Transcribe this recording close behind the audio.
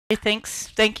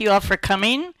Thank you all for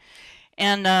coming.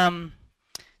 And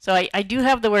so I do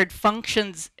have the word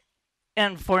functions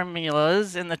and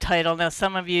formulas in the title. Now,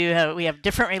 some of you we have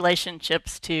different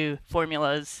relationships to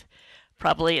formulas,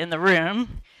 probably in the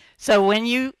room. So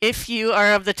if you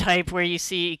are of the type where you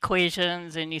see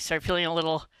equations and you start feeling a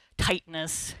little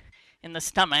tightness in the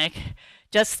stomach,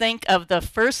 just think of the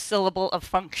first syllable of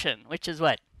function, which is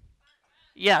what?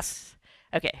 Yes.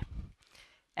 Okay.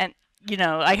 And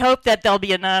I hope that there'll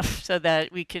be enough so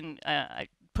that we can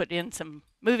put in some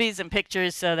movies and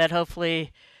pictures so that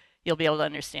hopefully you'll be able to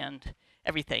understand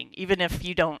everything, even if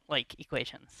you don't like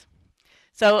equations.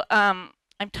 So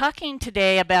I'm talking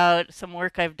today about some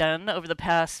work I've done over the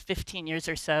past 15 years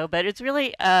or so, but it's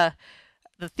really the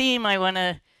theme I want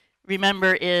to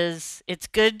remember is it's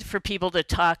good for people to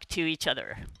talk to each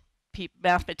other,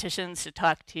 mathematicians to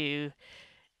talk to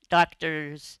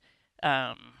doctors,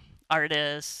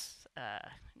 artists,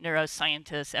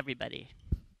 neuroscientists, everybody.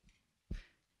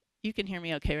 You can hear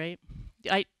me okay,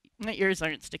 right? My ears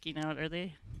aren't sticking out, are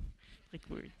they? Like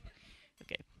weird.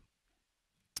 Okay.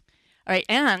 All right,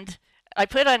 and I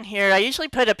put on here, I usually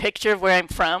put a picture of where I'm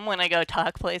from when I go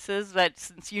talk places, but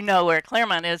since you know where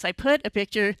Claremont is, I put a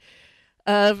picture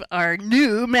of our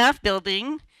new math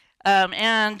building.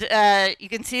 And you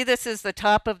can see this is the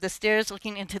top of the stairs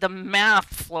looking into the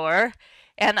math floor.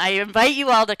 And I invite you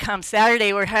all to come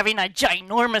Saturday. We're having a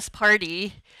ginormous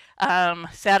party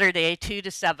Saturday, 2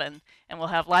 to 7. And we'll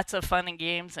have lots of fun and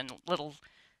games and little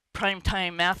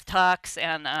primetime math talks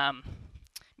and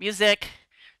music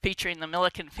featuring the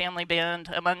Milliken Family Band,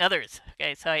 among others.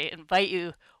 Okay, so I invite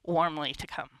you warmly to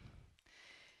come.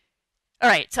 All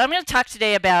right, so I'm going to talk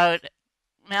today about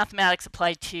mathematics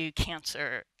applied to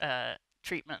cancer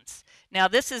treatments. Now,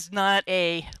 this is not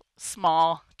a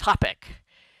small topic.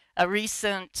 A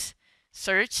recent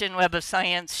search in Web of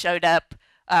Science showed up,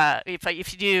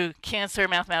 if you do cancer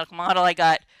mathematical model, I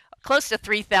got close to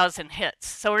 3,000 hits.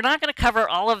 So we're not going to cover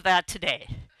all of that today.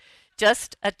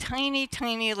 Just a tiny,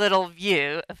 tiny little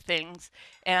view of things,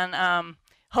 and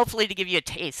hopefully to give you a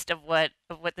taste of what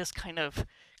this kind of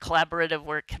collaborative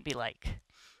work can be like.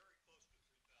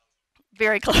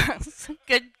 Very close.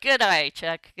 Good eye,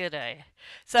 Chuck. Good eye.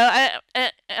 So I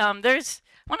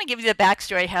want to give you the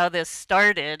backstory how this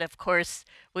started. Of course,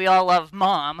 we all love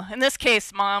MOM. In this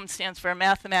case, MOM stands for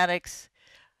Mathematics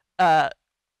of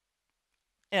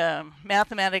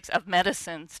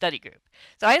Medicine Study Group.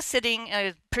 So I was sitting, I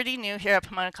was pretty new here at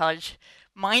Pomona College,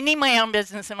 minding my own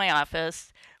business in my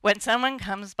office, when someone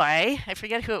comes by, I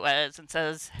forget who it was, and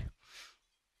says,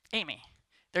 Amy,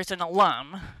 there's an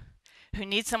alum who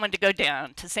needs someone to go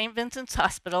down to St. Vincent's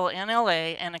Hospital in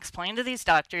LA and explain to these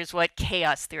doctors what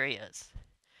chaos theory is.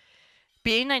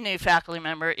 Being a new faculty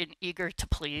member and eager to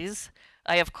please,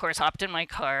 I of course hopped in my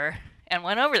car and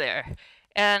went over there.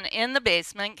 And in the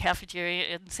basement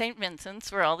cafeteria in St. Vincent's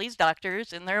were all these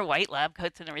doctors in their white lab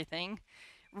coats and everything,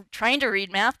 trying to read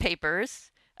math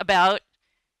papers about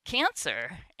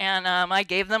cancer. And I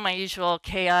gave them my usual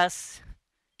chaos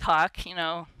talk,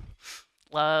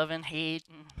 love and hate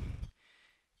and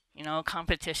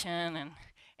competition,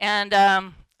 and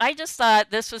I just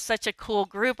thought this was such a cool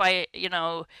group.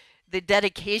 The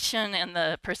dedication and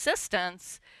the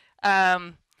persistence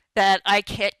that I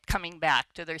kept coming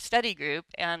back to their study group,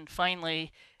 and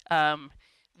finally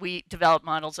we developed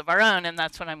models of our own, and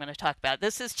that's what I'm going to talk about.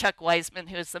 This is Chuck Wiseman,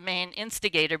 who is the main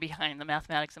instigator behind the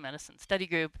Mathematics of Medicine study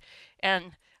group,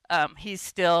 and he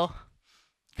still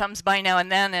comes by now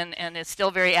and then and is still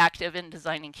very active in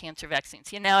designing cancer vaccines.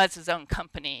 He now has his own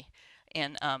company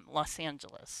in Los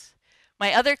Angeles.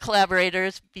 My other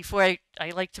collaborators, I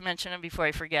like to mention them before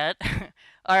I forget,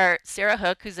 are Sarah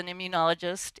Hook, who's an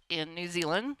immunologist in New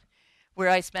Zealand, where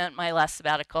I spent my last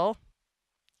sabbatical,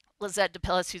 Lizette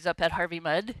DePillis, who's up at Harvey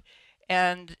Mudd,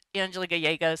 and Angela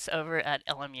Gallegos over at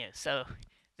LMU. So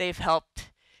they've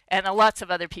helped, and lots of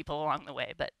other people along the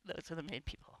way, but those are the main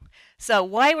people. So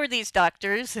why were these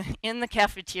doctors in the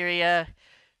cafeteria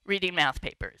reading math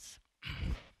papers?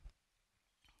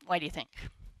 Why do you think?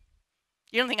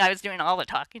 You don't think I was doing all the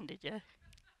talking, did you?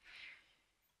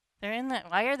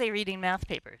 Why are they reading math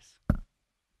papers?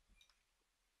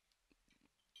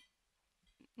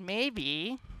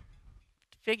 Maybe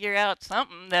to figure out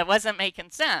something that wasn't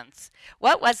making sense.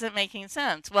 What wasn't making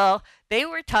sense? Well, they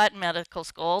were taught in medical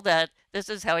school that this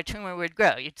is how a tumor would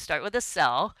grow. You'd start with a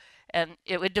cell, and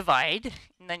it would divide,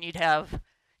 and then you'd have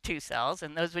 2 cells,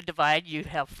 and those would divide, you'd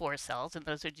have 4 cells, and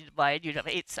those would divide, you'd have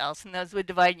 8 cells, and those would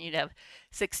divide, and you'd have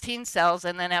 16 cells,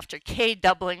 and then after K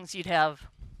doublings, you'd have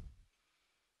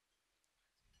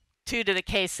 2 to the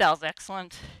K cells.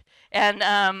 Excellent. And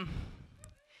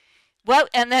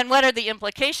And then what are the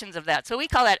implications of that? So we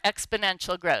call that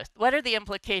exponential growth. What are the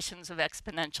implications of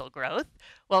exponential growth?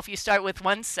 Well, if you start with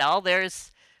one cell,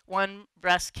 there's one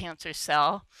breast cancer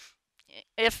cell.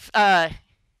 If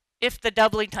the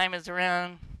doubling time is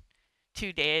around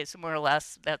 2 days, more or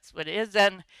less, that's what it is,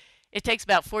 then it takes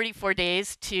about 44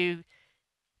 days to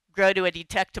grow to a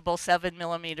detectable 7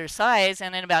 millimeter size,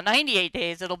 and in about 98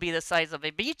 days, it'll be the size of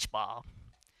a beach ball.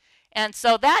 And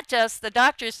so the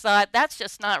doctors thought that's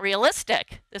just not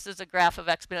realistic. This is a graph of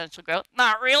exponential growth,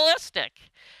 not realistic.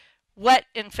 What,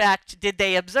 in fact, did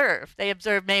they observe? They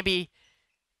observed maybe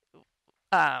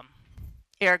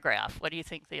air graph. What do you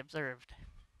think they observed?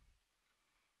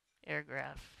 Air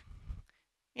graph.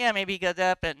 Yeah, maybe it goes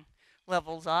up and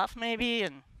levels off maybe,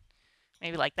 and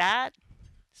maybe like that,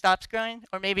 stops growing,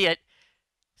 or maybe it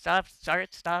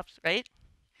stops, right?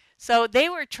 So they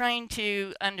were trying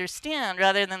to understand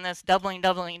rather than this doubling,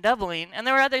 and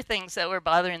there were other things that were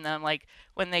bothering them, like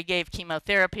when they gave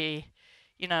chemotherapy,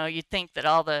 you'd think that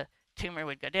all the tumor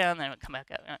would go down, then it would come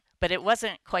back up, but it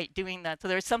wasn't quite doing that. So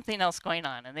there was something else going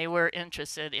on, and they were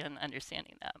interested in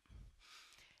understanding that.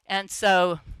 And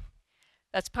so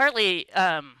that's partly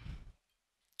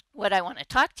what I want to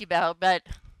talk to you about, but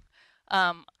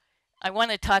I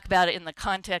want to talk about it in the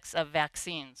context of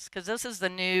vaccines, because this is the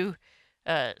new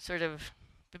sort of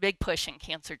the big push in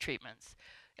cancer treatments.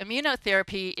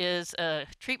 Immunotherapy is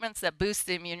treatments that boost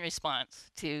the immune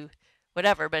response to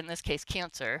whatever, but in this case,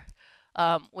 cancer,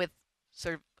 with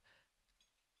sort of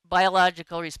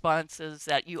biological responses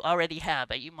that you already have,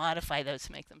 but you modify those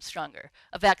to make them stronger.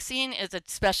 A vaccine is a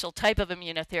special type of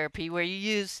immunotherapy where you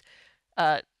use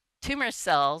tumor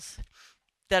cells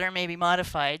that are maybe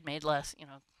modified, made less,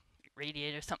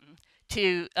 radiate or something,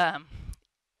 to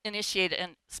initiate a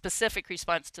specific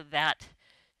response to that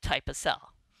type of cell.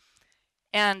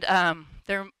 And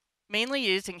they're mainly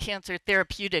used in cancer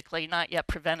therapeutically, not yet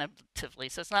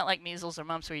preventatively. So it's not like measles or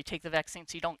mumps where you take the vaccine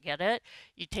so you don't get it.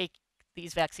 You take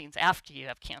these vaccines after you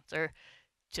have cancer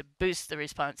to boost the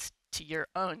response to your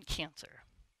own cancer.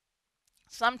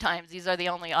 Sometimes these are the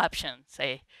only options.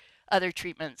 Say other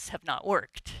treatments have not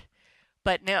worked.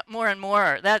 But now, more and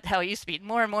more, that's how it used to be.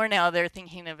 More and more now, they're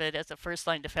thinking of it as a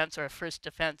first-line defense or a first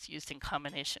defense used in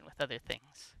combination with other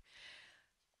things.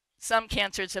 Some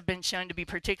cancers have been shown to be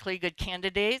particularly good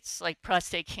candidates, like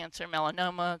prostate cancer,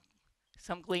 melanoma,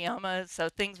 some gliomas, so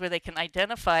things where they can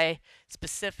identify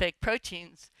specific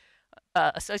proteins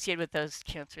associated with those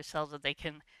cancer cells that they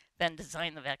can then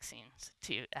design the vaccines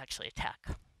to actually attack.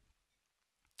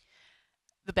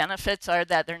 The benefits are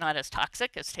that they're not as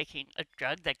toxic as taking a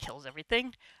drug that kills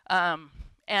everything.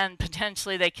 And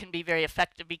potentially they can be very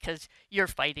effective because you're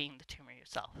fighting the tumor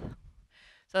yourself.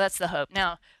 So that's the hope.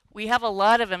 Now, we have a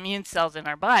lot of immune cells in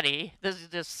our body. This is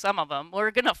just some of them.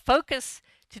 We're going to focus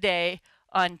today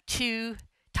on two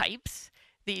types.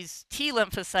 These T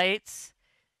lymphocytes,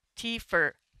 T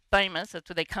for thymus, that's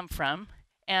where they come from,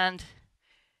 and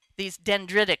these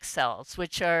dendritic cells,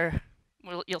 which are,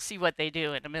 well, you'll see what they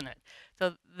do in a minute.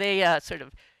 So they sort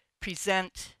of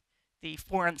present the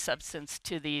foreign substance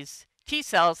to these T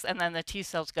cells, and then the T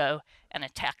cells go and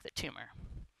attack the tumor.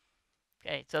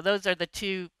 Okay, so those are the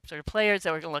two sort of players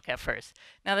that we're going to look at first.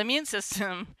 Now, the immune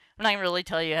system, I'm not going to really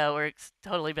tell you how it works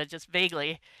totally, but just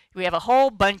vaguely. We have a whole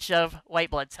bunch of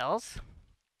white blood cells,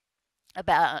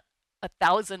 about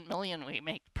 1,000 million we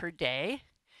make per day.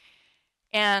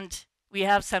 And we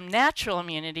have some natural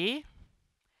immunity.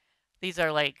 These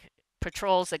are like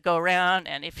patrols that go around,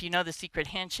 and if you know the secret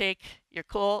handshake, you're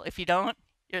cool. If you don't,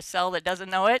 you're a cell that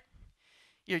doesn't know it,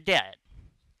 you're dead.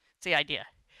 That's the idea.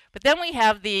 But then we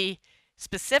have the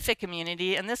specific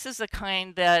immunity, and this is the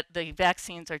kind that the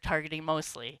vaccines are targeting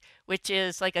mostly, which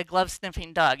is like a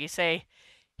glove-sniffing dog. You say,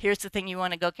 here's the thing you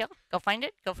want to go kill, go find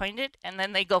it, and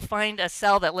then they go find a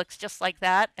cell that looks just like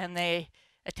that, and they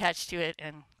attach to it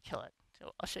and kill it.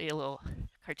 So I'll show you a little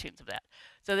cartoons of that.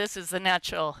 So this is the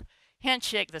natural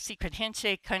handshake, the secret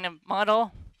handshake kind of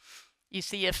model. You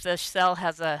see if the cell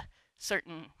has a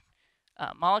certain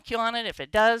molecule on it. If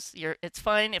it does, it's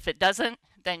fine. If it doesn't,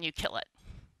 then you kill it.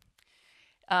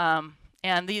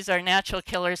 And these are natural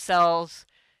killer cells.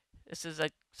 This is a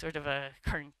sort of a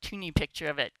cartoony picture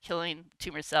of it killing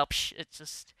tumor cell. It's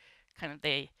just kind of,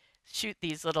 they shoot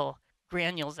these little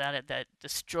granules at it that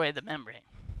destroy the membrane.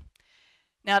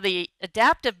 Now, the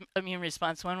adaptive immune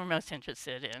response, one we're most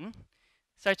interested in,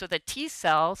 starts with a T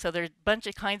cell. So there's a bunch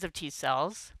of kinds of T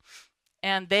cells.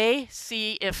 And they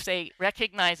see if they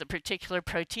recognize a particular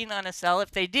protein on a cell.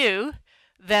 If they do,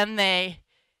 then they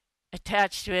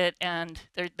attach to it, and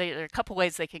there are a couple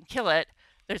ways they can kill it.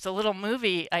 There's a little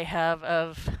movie I have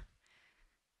of,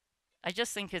 I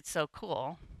just think it's so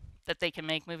cool, that they can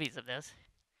make movies of this.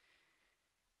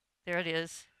 There it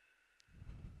is.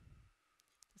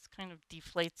 This kind of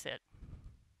deflates it.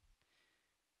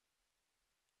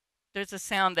 There's a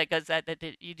sound that goes that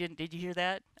you didn't. Did you hear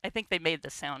that? I think they made the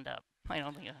sound up. I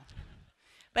don't think.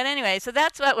 But anyway, so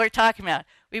that's what we're talking about.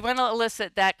 We want to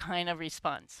elicit that kind of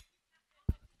response.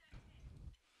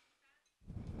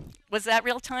 Was that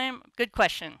real time? Good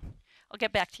question. I'll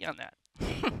get back to you on that.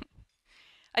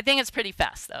 I think it's pretty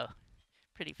fast, though.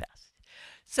 Pretty fast.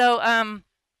 So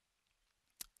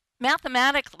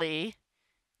mathematically,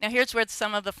 now here's where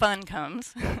some of the fun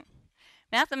comes.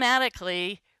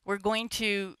 Mathematically, we're going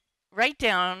to write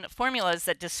down formulas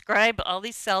that describe all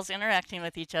these cells interacting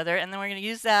with each other, and then we're going to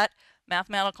use that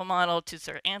mathematical model to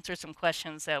sort of answer some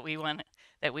questions that we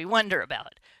wonder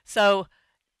about. So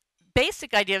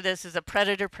basic idea of this is a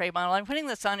predator-prey model. I'm putting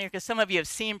this on here because some of you have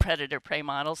seen predator-prey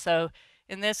models. So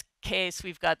in this case,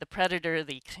 we've got the predator,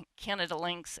 the Canada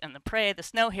lynx, and the prey, the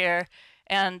snow hare,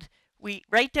 and we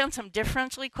write down some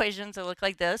differential equations that look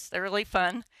like this. They're really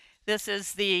fun. This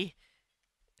is the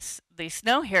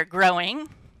snow hare growing,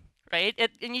 right?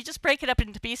 And you just break it up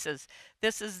into pieces.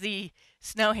 This is the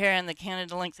snow hare and the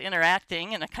Canada lynx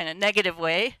interacting in a kind of negative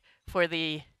way for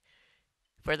the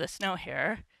snow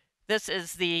hare. This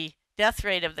is the death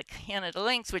rate of the Canada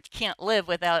lynx, which can't live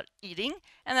without eating.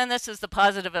 And then this is the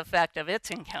positive effect of its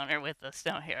encounter with the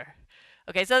snow hare.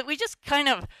 Okay, so we just kind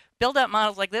of build up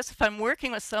models like this. If I'm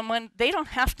working with someone, they don't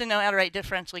have to know how to write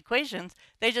differential equations.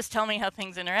 They just tell me how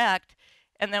things interact,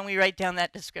 and then we write down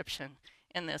that description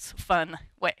in this fun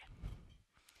way.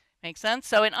 Make sense?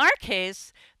 So in our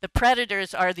case, the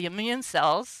predators are the immune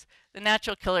cells, the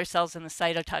natural killer cells, and the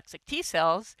cytotoxic T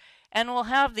cells. And we'll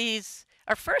have these,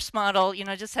 our first model,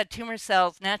 just had tumor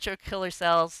cells, natural killer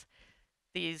cells,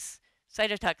 these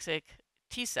cytotoxic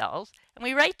T cells. And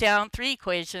we write down 3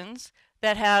 equations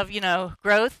that have,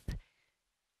 growth,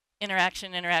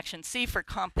 interaction, C for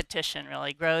competition,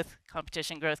 really. Growth,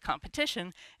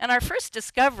 competition. And our first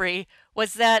discovery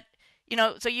was that,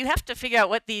 so you have to figure out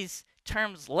what these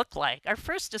terms look like. Our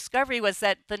first discovery was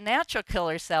that the natural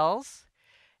killer cells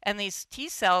and these T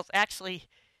cells actually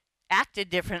acted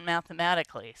different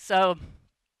mathematically. So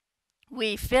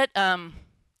we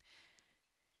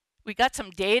we got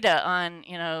some data on,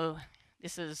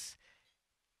 this is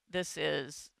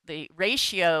the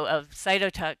ratio of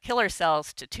cytotoxic killer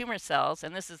cells to tumor cells,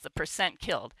 and this is the percent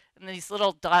killed. And these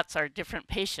little dots are different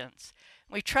patients.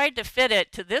 We tried to fit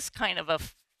it to this kind of a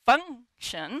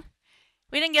function.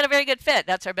 We didn't get a very good fit.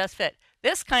 That's our best fit.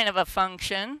 This kind of a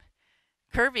function,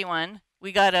 curvy one,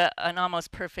 we got an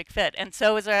almost perfect fit. And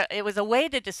so it was a way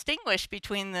to distinguish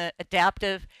between the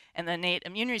adaptive and the innate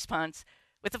immune response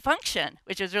with a function,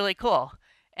 which is really cool.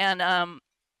 And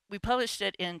we published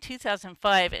it in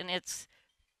 2005, and it's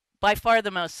by far the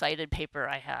most cited paper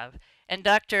I have. And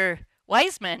Dr.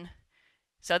 Wiseman,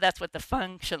 so that's what the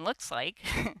function looks like.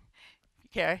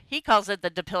 He calls it the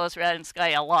Dendritic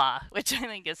Radunskaya law, which I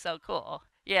think is so cool.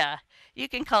 Yeah, you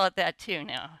can call it that too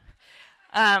now.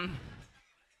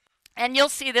 And you'll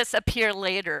see this appear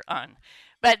later on.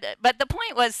 But the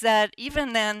point was that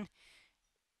even then,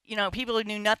 people who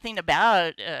knew nothing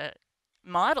about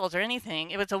models or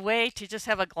anything, it was a way to just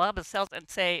have a glob of cells and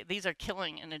say these are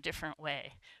killing in a different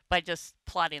way by just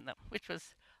plotting them, which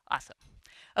was awesome.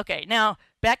 Okay, now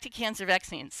back to cancer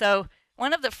vaccines. So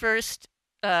one of the first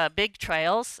big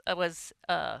trials was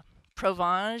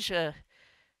Provenge,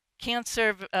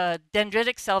 cancer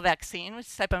dendritic cell vaccine, which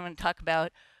is the type I'm going to talk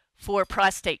about, for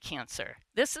prostate cancer.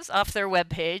 This is off their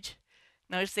webpage.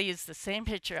 Notice they used the same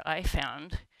picture I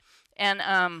found. And,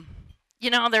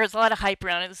 there was a lot of hype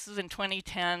around it. This was in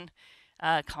 2010,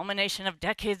 culmination of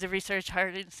decades of research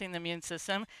harnessing the immune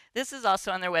system. This is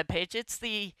also on their webpage. It's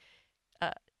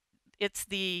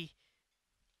the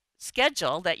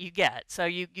schedule that you get. So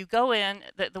you go in,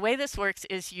 the way this works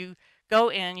is you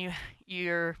go in,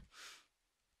 you're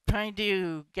trying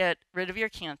to get rid of your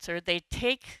cancer. They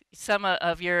take some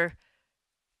of your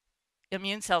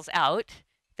immune cells out,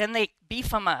 then they beef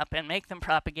them up and make them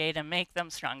propagate and make them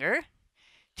stronger.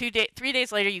 3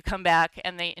 days later, you come back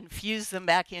and they infuse them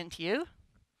back into you.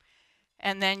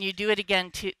 And then you do it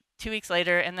again 2 weeks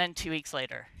later, and then 2 weeks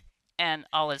later, and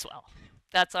all is well.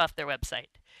 That's off their website.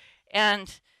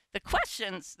 And the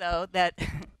questions, though, that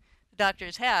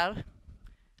doctors have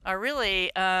are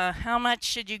really, how much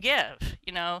should you give?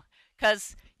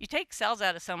 Because you take cells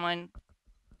out of someone.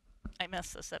 I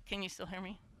messed this up. Can you still hear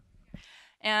me?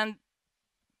 And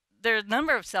the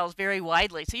number of cells vary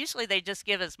widely. So usually they just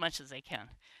give as much as they can.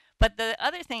 But the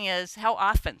other thing is how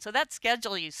often. So that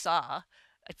schedule you saw,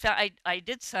 I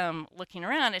did some looking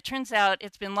around. It turns out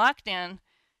it's been locked in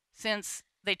since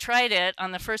they tried it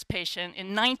on the first patient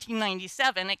in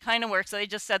 1997. It kind of worked, so they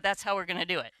just said that's how we're going to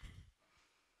do it.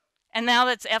 And now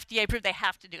that's FDA approved, they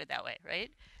have to do it that way,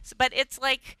 right? So, but it's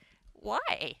like,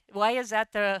 why? Why is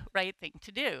that the right thing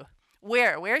to do?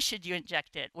 Where should you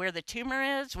inject it? Where the tumor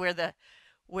is, where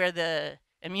the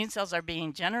immune cells are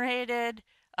being generated,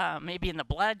 maybe in the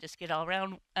blood, just get all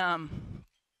around. And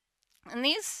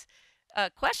these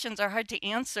questions are hard to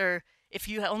answer if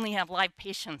you only have live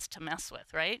patients to mess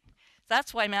with, right?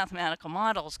 That's why mathematical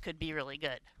models could be really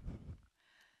good.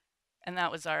 And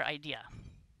that was our idea.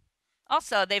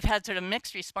 Also, they've had sort of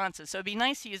mixed responses, so it'd be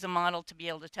nice to use a model to be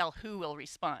able to tell who will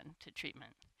respond to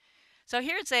treatment. So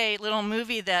here's a little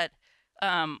movie that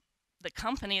the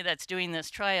company that's doing this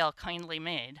trial kindly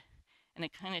made, and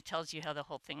it kind of tells you how the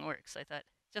whole thing works. I thought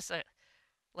just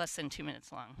less than 2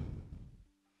 minutes long.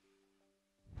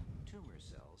 Tumor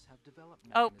cells have developed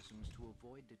mechanisms to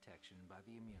avoid detection by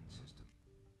the immune system.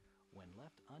 When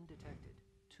left undetected,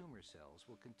 tumor cells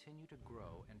will continue to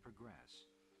grow and progress.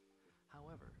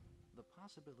 However, the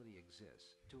possibility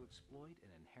exists to exploit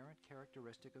an inherent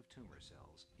characteristic of tumor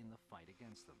cells in the fight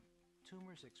against them.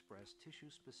 Tumors express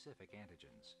tissue-specific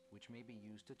antigens, which may be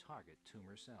used to target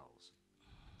tumor cells.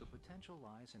 The potential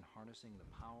lies in harnessing the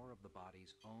power of the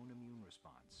body's own immune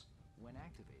response. When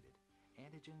activated,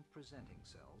 antigen-presenting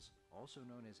cells, also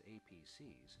known as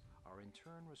APCs, are in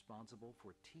turn responsible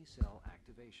for T-cell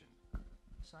activation.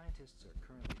 Scientists are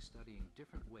currently studying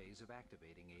different ways of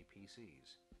activating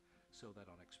APCs, so that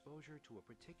on exposure to a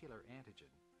particular antigen,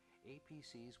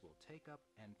 APCs will take up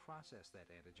and process that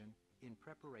antigen in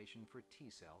preparation for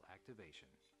T-cell activation.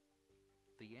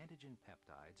 The antigen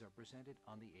peptides are presented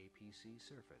on the APC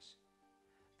surface.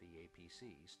 The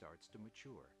APC starts to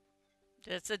mature.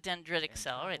 It's a dendritic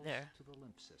cell right there. To the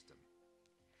lymph system.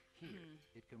 Here,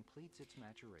 it completes its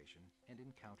maturation and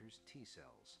encounters T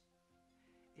cells.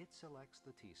 It selects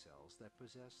the T cells that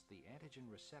possess the antigen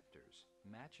receptors,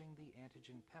 matching the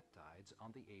antigen peptides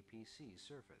on the APC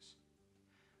surface.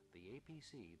 The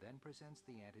APC then presents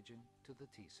the antigen to the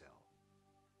T cell.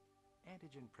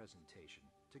 Antigen presentation,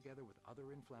 together with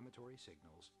other inflammatory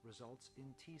signals, results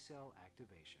in T cell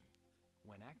activation.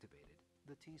 When activated,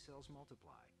 the T cells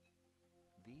multiply.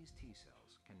 These T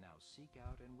cells can now seek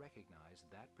out and recognize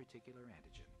that particular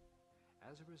antigen.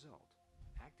 As a result,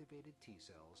 activated T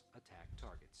cells attack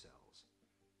target cells.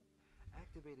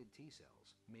 Activated T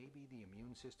cells may be the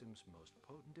immune system's most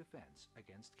potent defense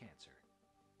against cancer.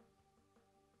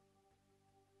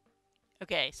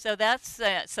 Okay, so that's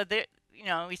so there. You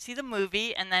know, we see the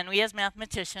movie, and then we as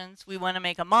mathematicians, we want to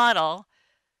make a model,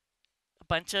 a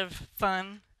bunch of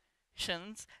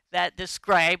functions that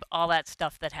describe all that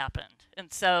stuff that happened.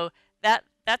 And so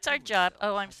that's our job.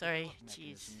 Oh, I'm sorry.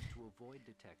 Jeez.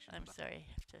 I'm sorry.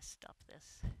 I have to stop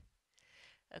this.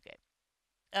 Okay.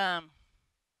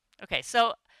 Okay,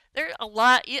 so there are a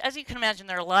lot, as you can imagine,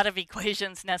 there are a lot of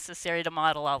equations necessary to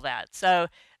model all that. So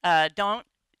don't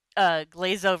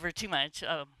glaze over too much.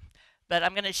 But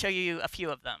I'm going to show you a few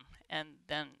of them and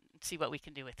then see what we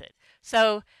can do with it.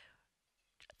 So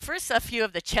first, a few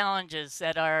of the challenges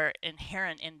that are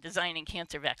inherent in designing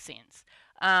cancer vaccines.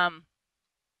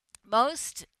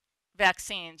 Most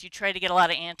vaccines, you try to get a lot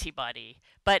of antibody,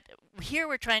 but here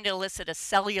we're trying to elicit a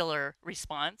cellular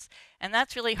response, and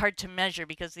that's really hard to measure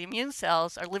because the immune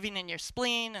cells are living in your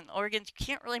spleen and organs. You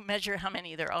can't really measure how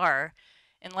many there are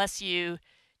unless you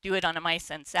do it on a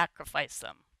mice and sacrifice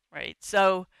them, right?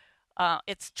 So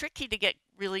it's tricky to get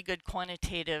really good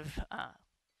quantitative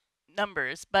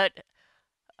numbers, but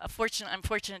I'm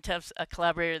fortunate to have a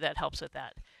collaborator that helps with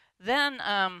that. Then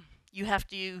you have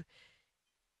to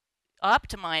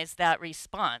optimize that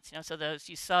response. You know, so those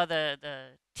you saw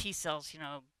the T cells, you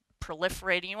know,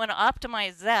 proliferating. You want to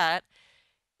optimize that,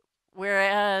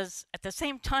 whereas at the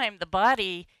same time the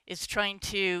body is trying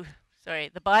to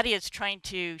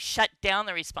shut down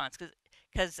the response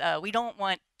because we don't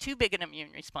want too big an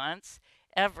immune response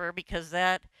ever, because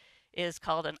that is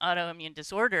called an autoimmune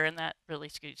disorder, and that really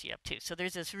screws you up too. So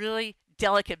there's this really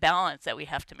delicate balance that we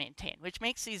have to maintain, which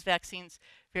makes these vaccines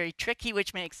very tricky,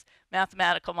 which makes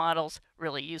mathematical models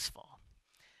really useful.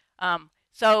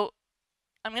 So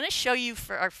I'm going to show you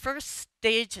for our first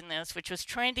stage in this, which was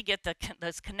trying to get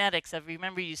those kinetics of,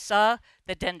 remember you saw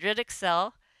the dendritic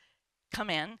cell come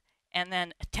in and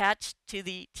then attach to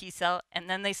the T cell, and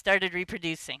then they started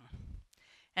reproducing.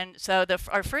 And so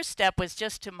our first step was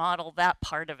just to model that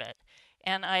part of it.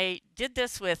 And I did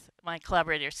this with my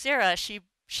collaborator, Sarah.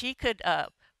 She could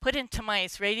put into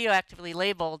mice radioactively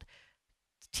labeled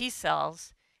T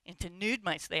cells into nude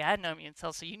mice. They had no immune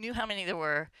cells, so you knew how many there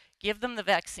were, give them the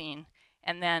vaccine,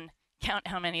 and then count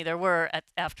how many there were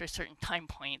after certain time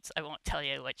points. I won't tell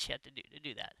you what she had to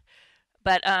do that.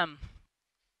 But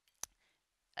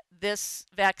this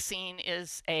vaccine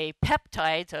is a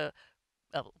peptide, a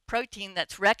protein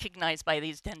that's recognized by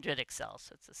these dendritic cells.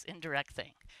 So it's this indirect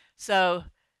thing. So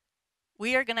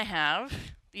we are going to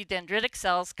have the dendritic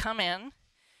cells come in,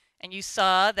 and you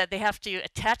saw that they have to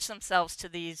attach themselves to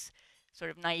these sort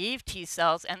of naive T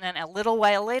cells, and then a little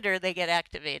while later they get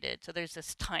activated. So there's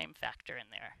this time factor in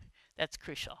there that's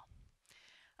crucial.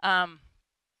 And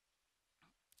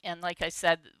like I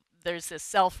said, there's this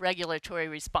self-regulatory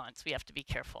response we have to be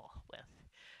careful with.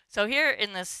 So here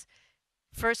in this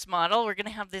first model, we're going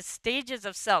to have these stages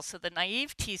of cells. So the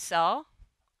naive T cell,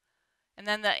 and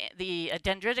then the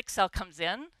dendritic cell comes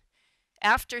in.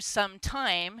 After some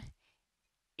time,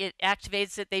 it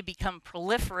activates it, they become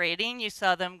proliferating. You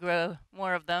saw them grow,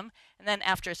 more of them. And then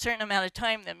after a certain amount of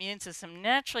time, the immune system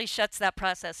naturally shuts that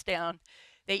process down.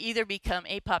 They either become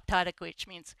apoptotic, which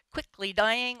means quickly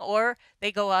dying, or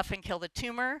they go off and kill the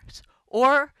tumors,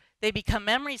 or they become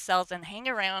memory cells and hang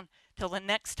around till the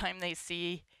next time they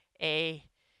see a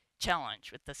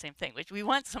challenge with the same thing, which we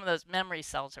want some of those memory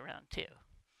cells around too.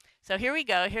 So here we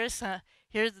go. Here's a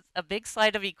big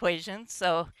slide of equations.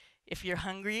 So if you're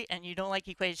hungry and you don't like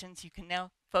equations, you can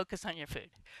now focus on your food.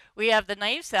 We have the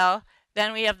naive cell,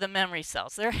 then we have the memory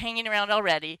cells. They're hanging around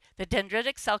already. The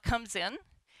dendritic cell comes in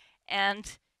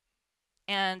and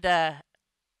activates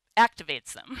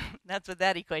them. That's what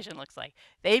that equation looks like.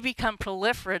 They become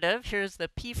proliferative. Here's the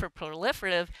P for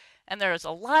proliferative. And there's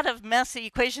a lot of messy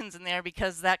equations in there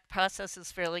because that process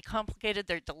is fairly complicated.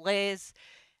 There are delays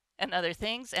and other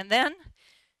things. And then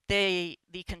the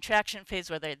contraction phase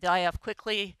where they die off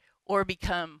quickly or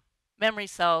become memory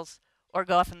cells or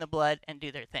go off in the blood and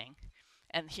do their thing.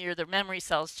 And here the memory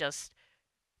cells just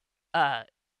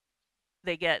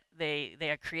they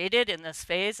are created in this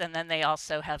phase, and then they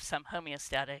also have some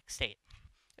homeostatic state.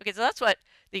 Okay, so that's what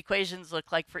the equations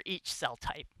look like for each cell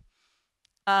type.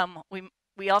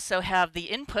 We also have the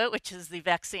input, which is the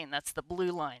vaccine. That's the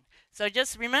blue line. So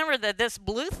just remember that this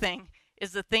blue thing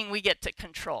is the thing we get to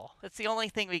control. It's the only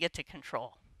thing we get to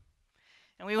control.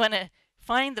 And we want to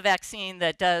find the vaccine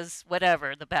that does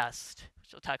whatever the best,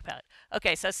 which we'll talk about.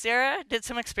 Okay, so Sarah did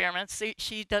some experiments.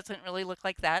 She doesn't really look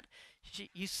like that.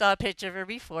 You saw a picture of her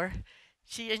before.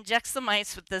 She injects the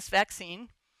mice with this vaccine,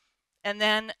 and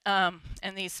then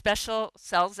and these special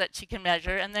cells that she can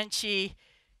measure, and then she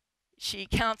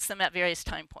counts them at various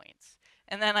time points.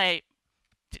 And then I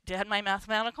did my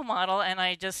mathematical model, and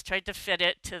I just tried to fit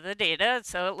it to the data,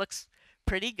 so it looks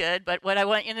pretty good. But what I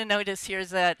want you to notice here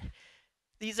is that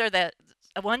these are the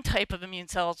one type of immune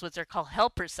cells, which are called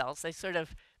helper cells. They sort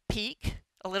of peak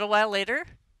a little while later,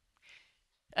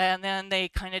 and then they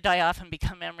kind of die off and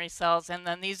become memory cells. And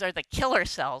then these are the killer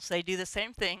cells. They do the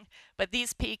same thing, but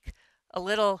these peak a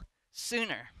little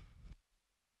sooner.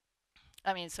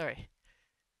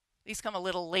 These come a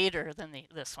little later than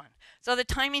this one. So the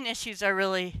timing issues are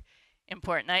really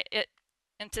important.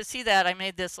 And to see that, I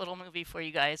made this little movie for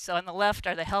you guys. So on the left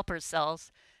are the helper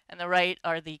cells, and the right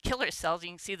are the killer cells. You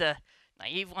can see the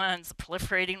naive ones, the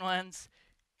proliferating ones,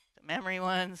 the memory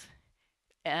ones,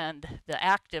 and the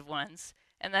active ones.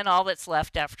 And then all that's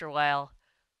left after a while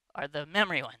are the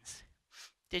memory ones.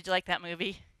 Did you like that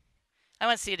movie? I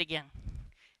want to see it again.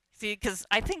 See, because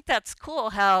I think that's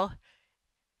cool how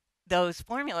those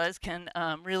formulas can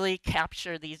really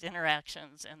capture these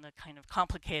interactions and the kind of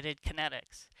complicated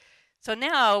kinetics. So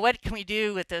now what can we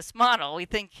do with this model? We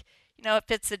think, it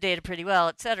fits the data pretty well,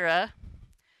 et cetera.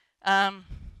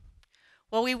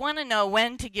 Well, we want to know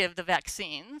when to give the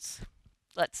vaccines,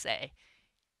 let's say.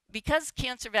 Because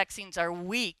cancer vaccines are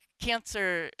weak,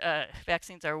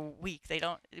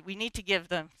 we need to give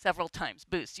them several times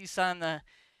boosts. You saw in the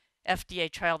FDA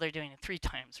trial they're doing it 3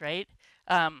 times, right?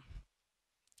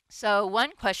 So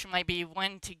one question might be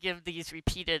when to give these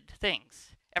repeated things.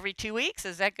 Every 2 weeks,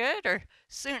 is that good, or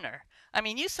sooner? I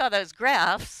mean, you saw those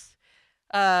graphs,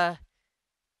 but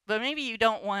maybe you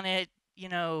don't want it,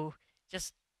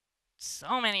 just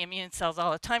so many immune cells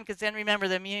all the time, because then remember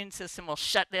the immune system will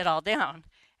shut it all down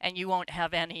and you won't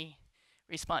have any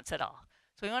response at all.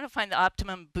 So we want to find the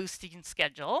optimum boosting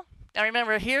schedule. Now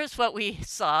remember, here's what we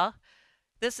saw.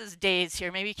 This is days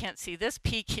here. Maybe you can't see. This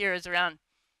peak here is around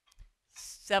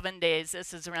 7 days.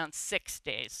 This is around 6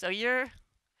 days. So you're,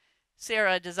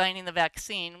 Sarah, designing the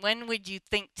vaccine. When would you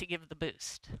think to give the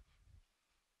boost?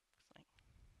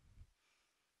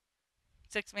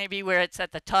 6 maybe where it's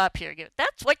at the top here.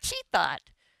 That's what she thought.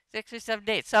 6 or 7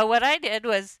 days. So what I did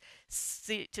was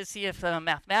see if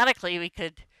mathematically we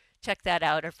could check that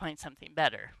out or find something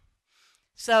better.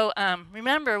 So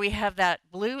remember, we have that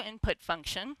blue input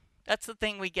function. That's the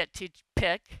thing we get to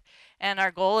pick. And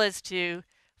our goal is to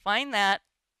find that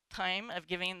time of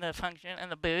giving the function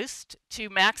and the boost to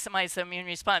maximize the immune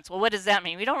response. Well, what does that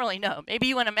mean? We don't really know. Maybe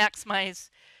you want to maximize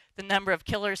the number of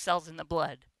killer cells in the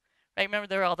blood. Right? Remember,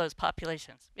 there are all those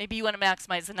populations. Maybe you want to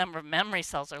maximize the number of memory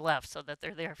cells are left so that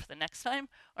they're there for the next time.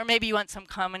 Or maybe you want some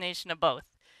combination of both.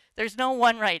 There's no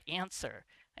one right answer.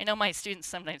 I know my students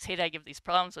sometimes hate I give these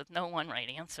problems with no one right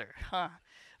answer.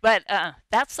 But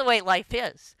that's the way life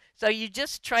is. So you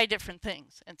just try different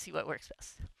things and see what works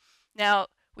best. Now,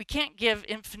 we can't give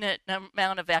infinite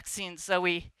amount of vaccines, so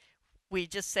we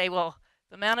just say, well,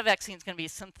 the amount of vaccine is going to be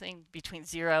something between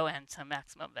 0 and some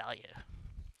maximum value.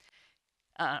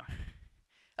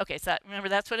 Okay, so remember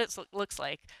that's what it looks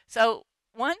like. So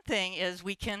one thing is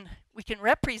we can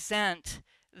represent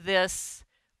this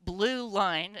blue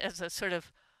line as a sort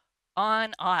of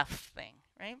on-off thing,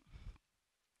 right?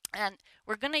 And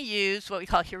we're going to use what we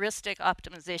call heuristic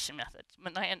optimization methods.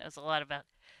 Manaya knows a lot about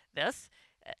this,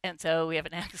 and so we have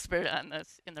an expert on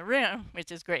this in the room,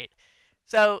 which is great.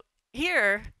 So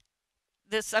here,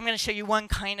 I'm going to show you one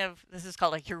kind of, this is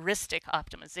called a heuristic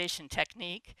optimization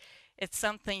technique. It's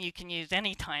something you can use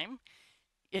anytime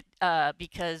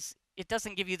because it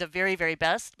doesn't give you the very, very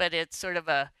best, but it's sort of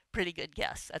a pretty good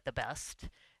guess at the best.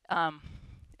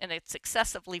 And it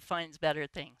successively finds better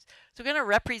things. So we're going to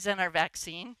represent our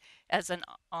vaccine as an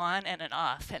on and an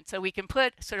off. And so we can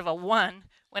put sort of a 1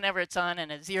 whenever it's on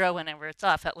and a 0 whenever it's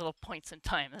off at little points in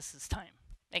time. This is time.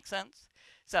 Make sense?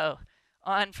 So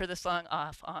on for this long,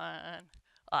 off, on,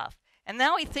 off. And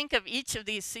now we think of each of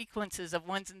these sequences of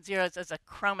 1s and 0s as a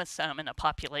chromosome in a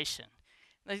population.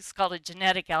 This is called a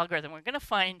genetic algorithm. We're going to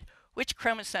find which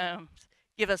chromosomes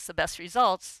give us the best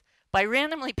results by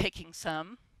randomly picking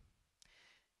some,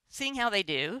 seeing how they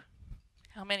do,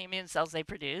 how many immune cells they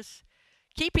produce,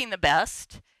 keeping the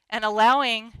best, and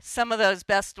allowing some of those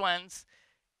best ones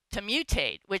to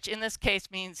mutate, which in this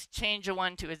case means change a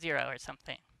 1 to a 0 or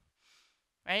something,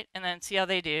 right? And then see how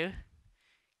they do.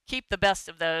 Keep the best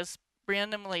of those,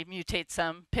 randomly mutate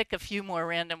some, pick a few more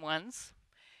random ones.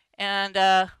 And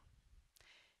the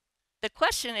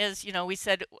question is, we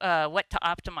said what to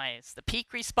optimize, the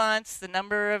peak response, the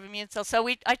number of immune cells. So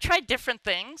I tried different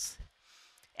things.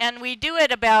 And we do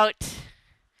it about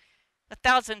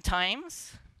 1,000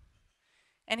 times.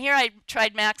 And here I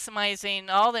tried maximizing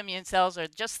all the immune cells or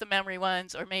just the memory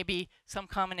ones or maybe some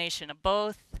combination of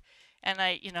both. And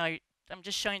I'm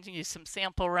just showing you some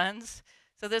sample runs.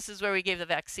 So this is where we gave the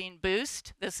vaccine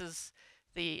boost. This is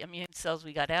the immune cells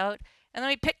we got out. And then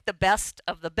we picked the best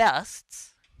of the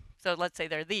bests. So let's say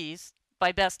they're these.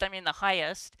 By best, I mean the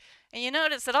highest. And you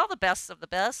notice that all the bests of the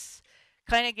bests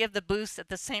kind of give the boost at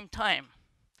the same time.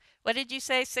 What did you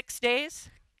say, 6 days?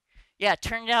 Yeah, it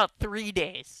turned out 3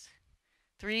 days.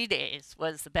 3 days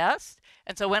was the best.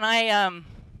 And so when I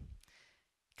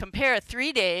compare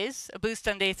 3 days, a boost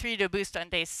on day 3 to a boost on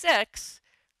day 6,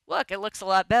 look, it looks a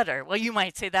lot better. Well, you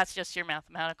might say that's just your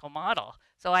mathematical model.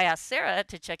 So I asked Sarah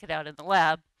to check it out in the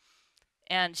lab.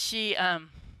 And she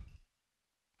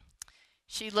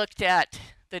looked at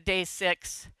the day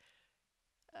 6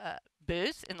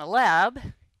 boost in the lab.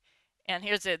 And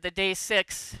here's the day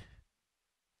 6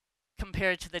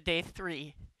 compared to the day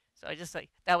 3. So I just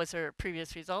that was her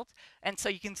previous results. And so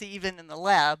you can see even in the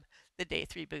lab, the day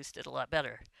 3 boost did a lot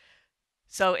better.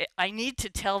 So I need to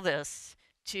tell this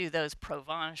to those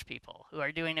Provence people who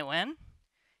are doing it when?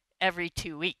 Every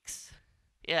 2 weeks.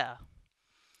 Yeah.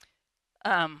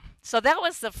 So that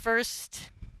was the first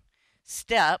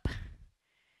step.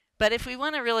 But if we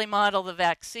want to really model the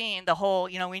vaccine, the whole,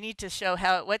 we need to show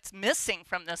what's missing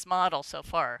from this model so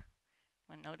far.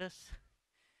 Anyone notice?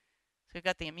 So we've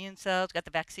got the immune cells, got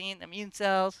the vaccine, the immune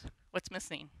cells. What's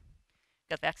missing?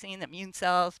 Got the vaccine, the immune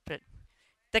cells, but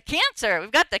the cancer.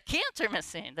 We've got the cancer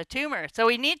missing, the tumor. So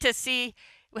we need to see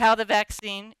how the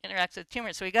vaccine interacts with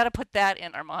tumors. So we got to put that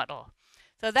in our model.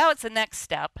 So that was the next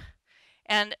step.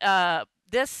 And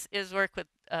this is work with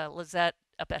Lizette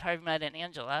up at Harvard Med and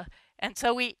Angela. And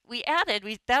so we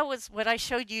added, that was what I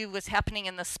showed you was happening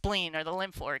in the spleen or the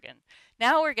lymph organ.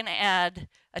 Now we're going to add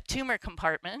a tumor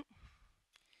compartment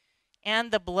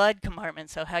and the blood compartment,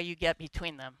 so how you get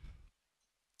between them.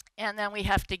 And then we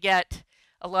have to get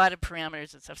a lot of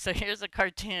parameters and stuff. So here's a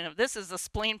cartoon of this is the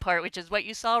spleen part, which is what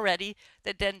you saw already,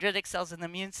 the dendritic cells and the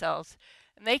immune cells.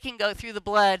 And they can go through the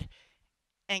blood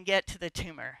and get to the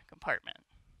tumor compartment.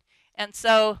 And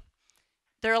so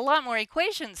there are a lot more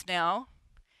equations now,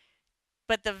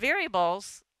 but the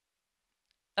variables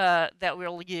that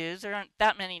we'll use, there aren't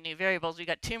that many new variables. We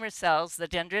got tumor cells, the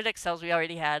dendritic cells we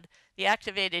already had, the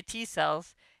activated T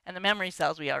cells, and the memory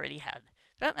cells we already had.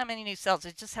 not that many new cells.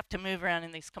 They just have to move around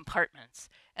in these compartments.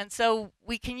 And so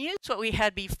we can use what we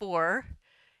had before,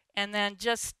 and then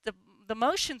just the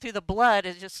motion through the blood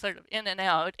is just sort of in and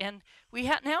out. And we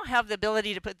now have the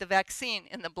ability to put the vaccine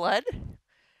in the blood,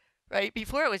 right?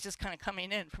 Before it was just kind of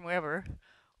coming in from wherever.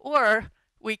 Or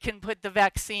we can put the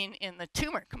vaccine in the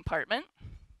tumor compartment.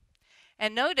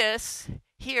 And notice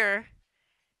here,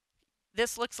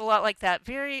 this looks a lot like that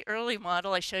very early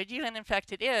model I showed you, and in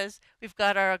fact it is. We've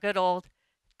got our good old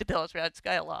Dendritic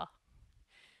Radunskaya law,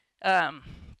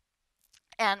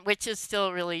 and which is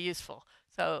still really useful.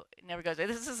 So it never goes away.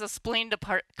 This is a spleen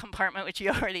compartment, which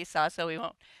you already saw, so we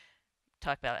won't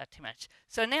talk about that too much.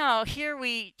 So now here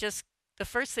the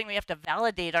first thing we have to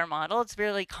validate our model. It's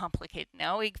really complicated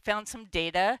now. We found some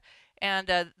data, and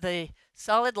the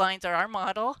solid lines are our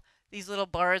model. These little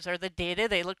bars are the data.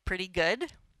 They look pretty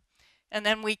good. And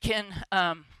then we can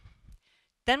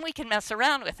mess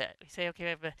around with it. We say,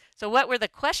 okay, so what were the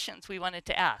questions we wanted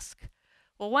to ask?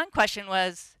 Well, one question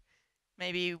was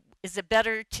maybe, is it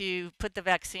better to put the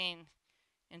vaccine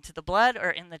into the blood or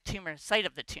in the tumor, site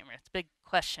of the tumor? It's a big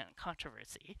question,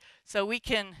 controversy. So we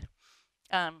can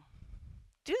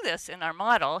do this in our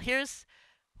model. Here's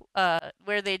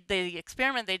where the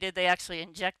experiment they did, they actually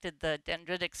injected the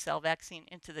dendritic cell vaccine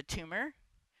into the tumor.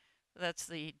 That's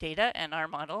the data and our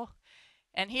model.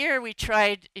 And here we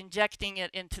tried injecting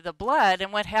it into the blood,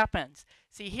 and what happens?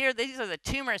 See here, these are the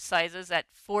tumor sizes at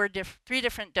 3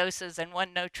 different doses and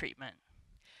 1 no treatment.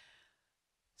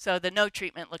 So the no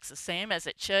treatment looks the same as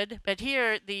it should, but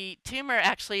here the tumor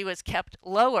actually was kept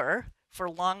lower for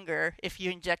longer if you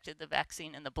injected the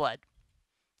vaccine in the blood.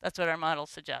 That's what our model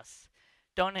suggests.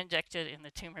 Don't inject it in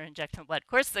the tumor, inject it in the blood. Of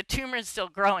course, the tumor is still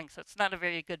growing, so it's not a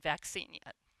very good vaccine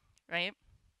yet, right?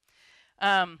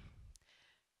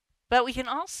 But we can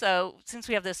also, since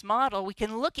we have this model, we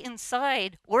can look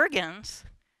inside organs,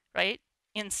 right,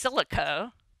 in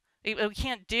silico. We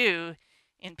can't do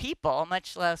in people,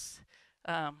 much less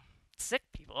sick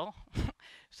people.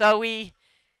 So we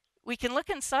can look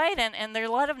inside, and there are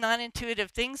a lot of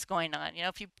non-intuitive things going on. You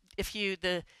know,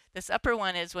 this upper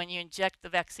one is when you inject the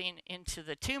vaccine into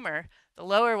the tumor. The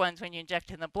lower one's when you inject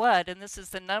in the blood, and this is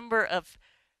the number of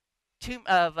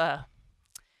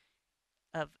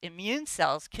immune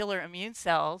cells, killer immune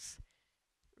cells,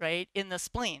 right, in the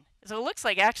spleen. So it looks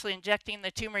like actually injecting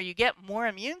the tumor, you get more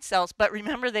immune cells, but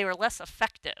remember they were less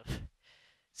effective.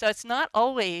 So it's not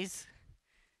always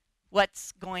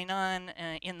what's going on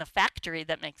in the factory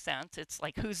that makes sense. It's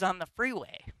like who's on the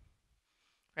freeway,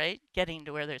 right, getting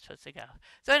to where they're supposed to go.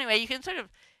 So anyway, you can sort of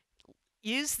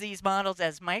use these models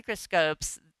as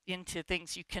microscopes into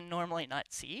things you can normally not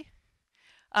see.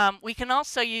 We can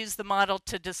also use the model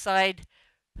to decide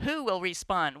who will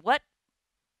respond. What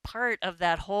part of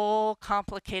that whole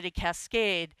complicated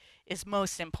cascade is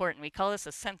most important? We call this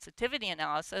a sensitivity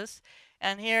analysis.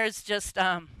 And here's just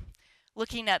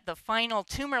looking at the final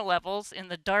tumor levels in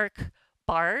the dark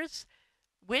bars.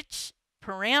 Which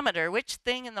parameter, which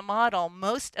thing in the model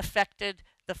most affected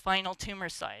the final tumor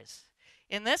size?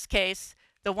 In this case,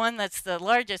 the one that's the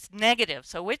largest, negative.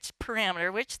 So which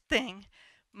parameter, which thing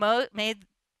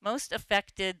most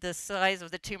affected the size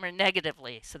of the tumor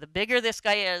negatively? So the bigger this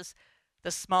guy is,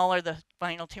 the smaller the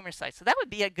final tumor size. So that would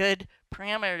be a good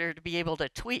parameter to be able to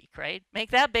tweak, right?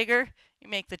 Make that bigger, you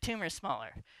make the tumor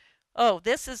smaller. Oh,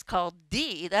 this is called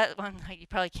D. That one, you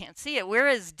probably can't see it. Where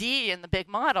is D in the big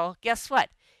model? Guess what?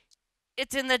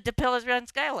 It's in the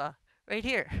Dendritic Cells right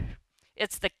here.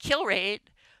 It's the kill rate,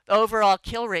 the overall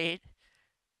kill rate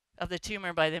of the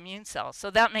tumor by the immune cells.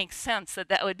 So that makes sense that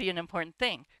that would be an important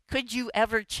thing. Could you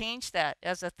ever change that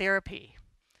as a therapy?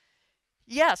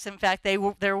 Yes, in fact,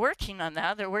 they're working on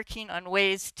that. They're working on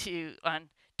ways on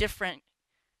different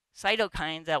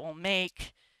cytokines that will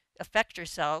make effector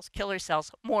cells, killer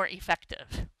cells, more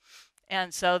effective.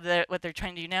 And so what they're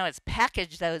trying to do now is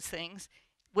package those things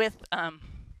with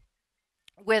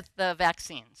the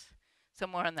vaccines. So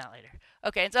more on that later.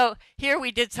 Okay, and so here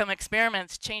we did some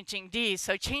experiments changing D.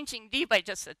 So changing D by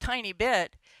just a tiny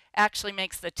bit actually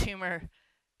makes the tumor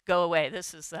go away.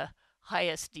 This is the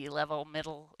highest D level,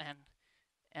 middle,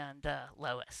 and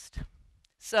lowest.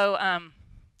 So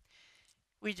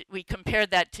we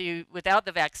compared that to without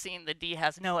the vaccine, the D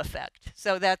has no effect.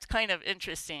 So that's kind of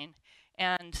interesting.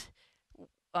 And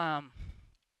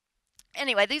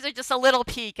anyway, these are just a little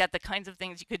peek at the kinds of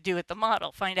things you could do with the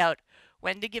model. Find out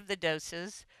when to give the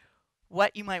doses,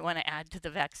 what you might want to add to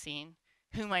the vaccine,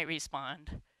 who might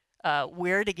respond,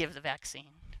 where to give the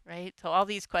vaccine, right? So all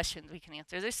these questions we can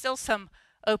answer. There's still some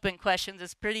open questions.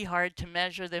 It's pretty hard to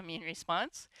measure the immune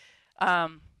response.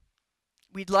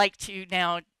 We'd like to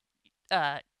now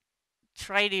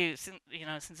try to,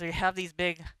 since we have these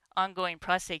big ongoing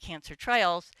prostate cancer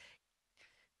trials,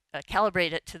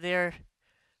 calibrate it to their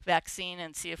vaccine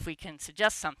and see if we can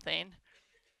suggest something.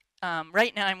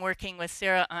 Right now, I'm working with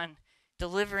Sarah on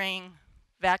delivering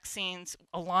vaccines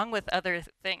along with other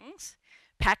things,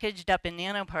 packaged up in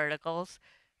nanoparticles,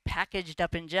 packaged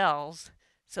up in gels,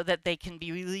 so that they can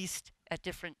be released at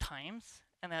different times,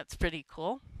 and that's pretty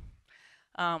cool.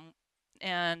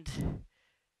 And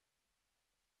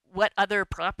what other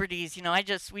properties,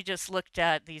 we just looked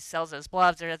at these cells as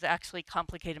blobs. There's actually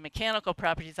complicated mechanical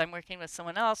properties. I'm working with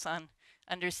someone else on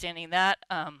understanding that,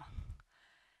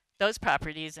 those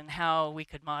properties and how we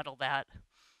could model that.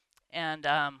 And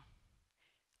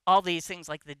all these things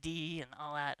like the D and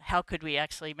all that, how could we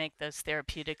actually make those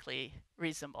therapeutically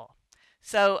reasonable?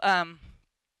 So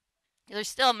there's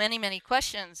still many, many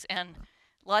questions and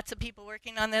lots of people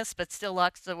working on this, but still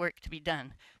lots of work to be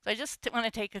done. So I just want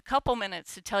to take a couple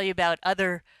minutes to tell you about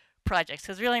other projects.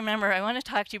 Because really, remember, I want to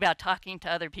talk to you about talking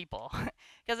to other people.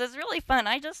 Because it's really fun.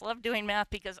 I just love doing math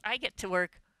because I get to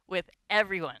work with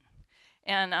everyone.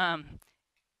 And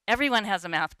everyone has a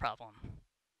math problem.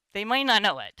 They might not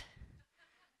know it.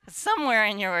 Somewhere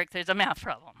in your work, there's a math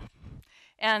problem.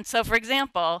 And so, for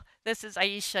example, this is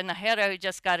Aisha Nahera, who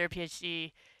just got her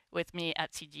PhD with me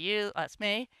at CGU last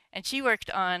May, and she worked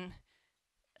on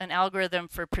an algorithm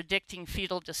for predicting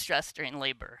fetal distress during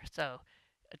labor, so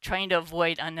trying to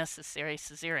avoid unnecessary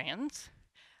cesareans.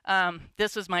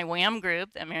 This was my WAM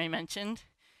group that Mary mentioned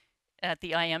at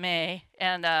the IMA,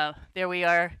 and there we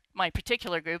are, my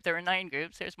particular group. There were 9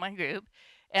 groups. There's my group.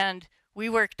 And we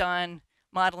worked on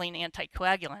modeling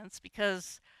anticoagulants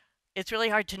because it's really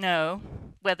hard to know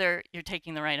whether you're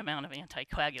taking the right amount of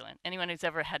anticoagulant. Anyone who's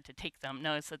ever had to take them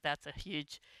knows that that's a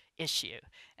huge issue.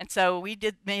 And so we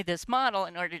made this model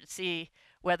in order to see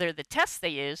whether the test they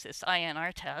use, this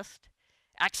INR test,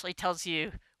 actually tells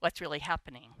you what's really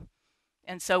happening.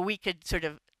 And so we could sort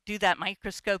of do that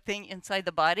microscope thing inside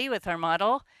the body with our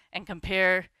model and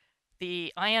compare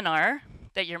the INR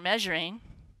that you're measuring,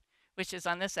 which is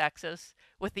on this axis,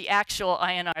 with the actual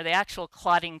INR, the actual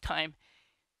clotting time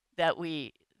that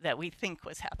we think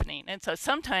was happening. And so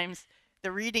sometimes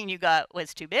the reading you got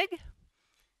was too big,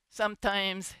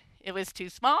 sometimes it was too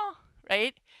small,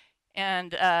 right?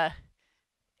 And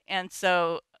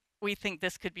so we think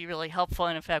this could be really helpful.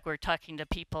 And in fact, we're talking to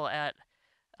people at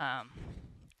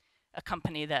a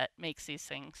company that makes these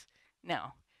things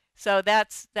now. So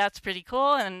that's pretty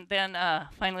cool. And then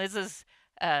finally, this is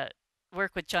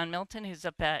work with John Milton, who's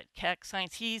up at Keck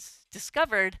Science. He's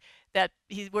discovered that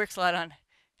he works a lot on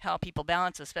how people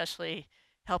balance, especially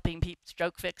helping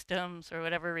stroke victims or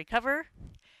whatever recover.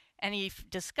 And he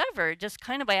discovered, just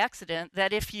kind of by accident,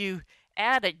 that if you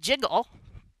add a jiggle,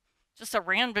 just a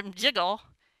random jiggle,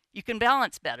 you can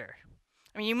balance better.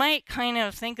 I mean, you might kind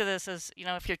of think of this as,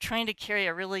 if you're trying to carry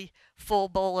a really full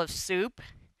bowl of soup,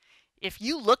 if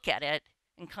you look at it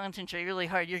and concentrate really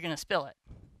hard, you're going to spill it.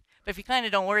 But if you kind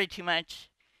of don't worry too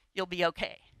much, you'll be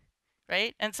okay,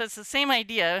 right? And so it's the same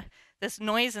idea. This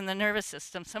noise in the nervous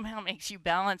system somehow makes you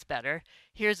balance better.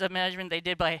 Here's a measurement they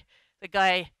did by the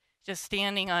guy just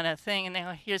standing on a thing, and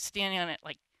now here's standing on it,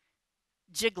 like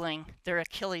jiggling their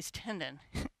Achilles tendon.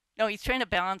 No, he's trying to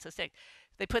balance a stick.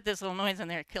 They put this little noise in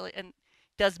their Achilles, and it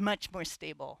does much more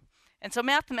stable. And so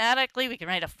mathematically, we can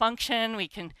write a function. We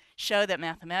can show that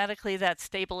mathematically that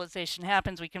stabilization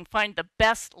happens. We can find the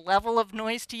best level of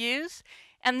noise to use.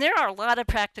 And there are a lot of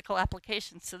practical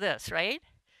applications to this, right?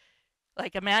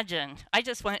 Like imagine, I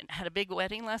just had a big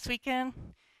wedding last weekend.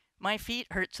 My feet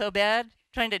hurt so bad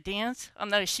trying to dance on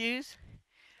those shoes.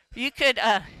 You could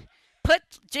put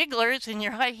jigglers in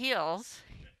your high heels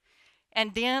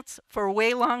and dance for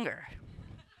way longer.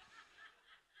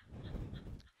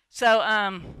 So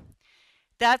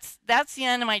that's the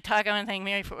end of my talk. I want to thank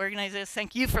Mary for organizing this.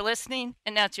 Thank you for listening,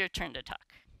 and now it's your turn to talk.